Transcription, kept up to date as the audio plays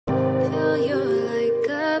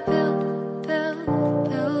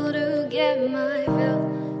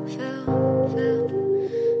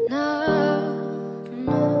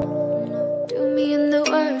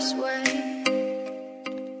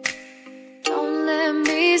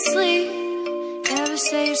sleep, never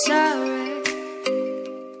say you're sorry.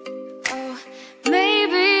 Oh,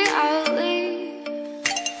 maybe I'll leave,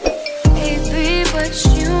 baby, but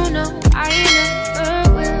you know I never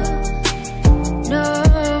will. No,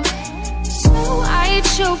 so I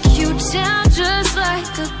choke you down just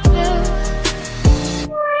like a pill.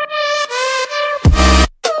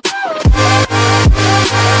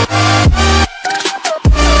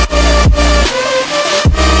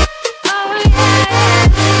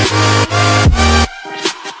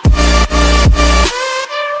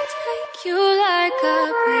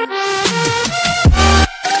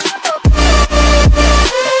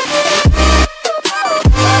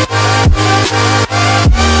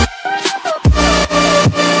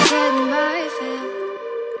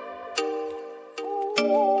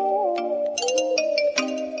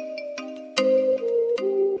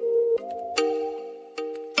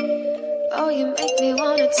 Oh, you make me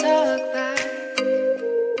wanna talk back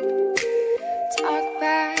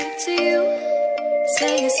to you.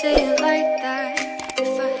 Say it like that.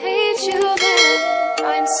 If I hate you, then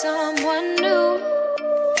find someone new,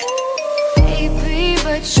 baby,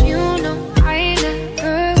 but you know I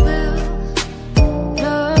never will.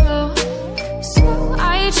 No, so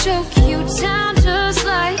I choke you down just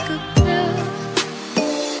like a pill.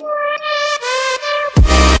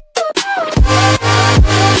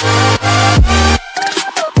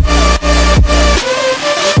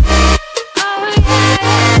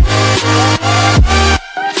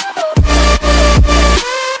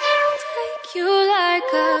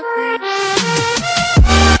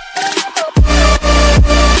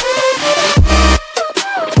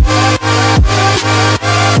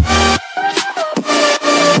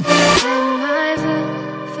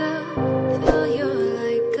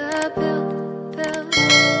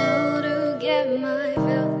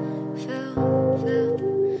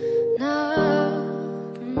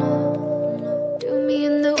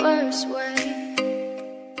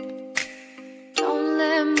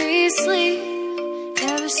 Sleep,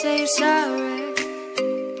 never say you're sorry.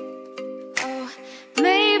 Oh,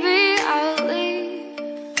 maybe I'll leave,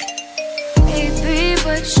 baby,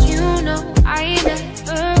 but you know I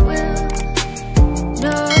never will.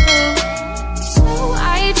 No, so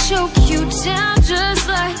I choke you down just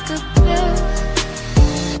like a pill.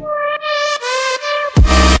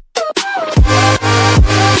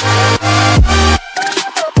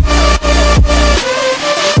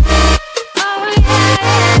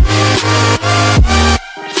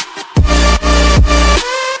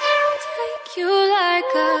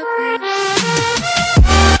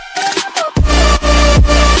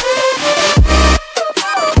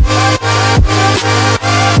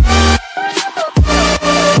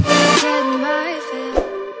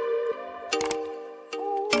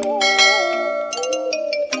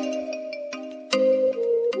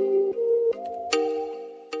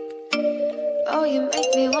 Oh, you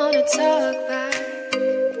make me wanna talk back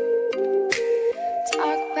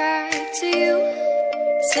to you.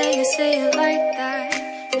 Say it like that.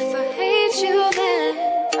 If I hate you, then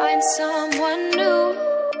find someone new,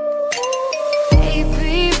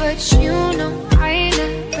 baby, but you know I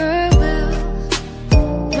never will.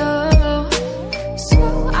 No, so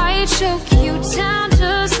I choke you down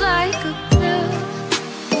just like a pill.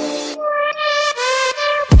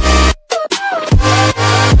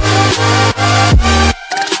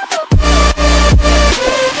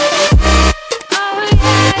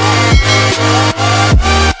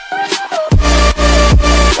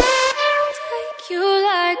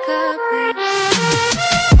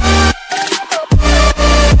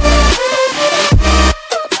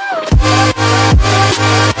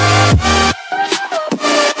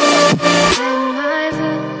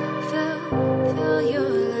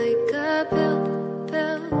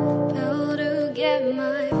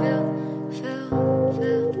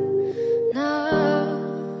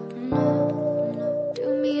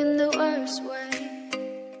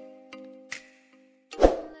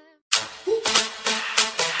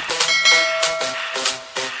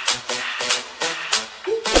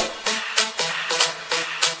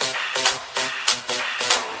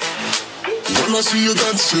 When I see you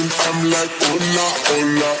dancing, I'm like, hola,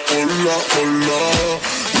 hola, hola, hola.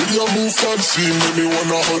 With your move fancy, make me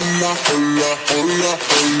wanna hola, hola, hola,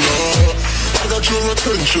 hola. I got your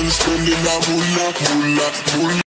attention, spending that moolah, moolah, moolah.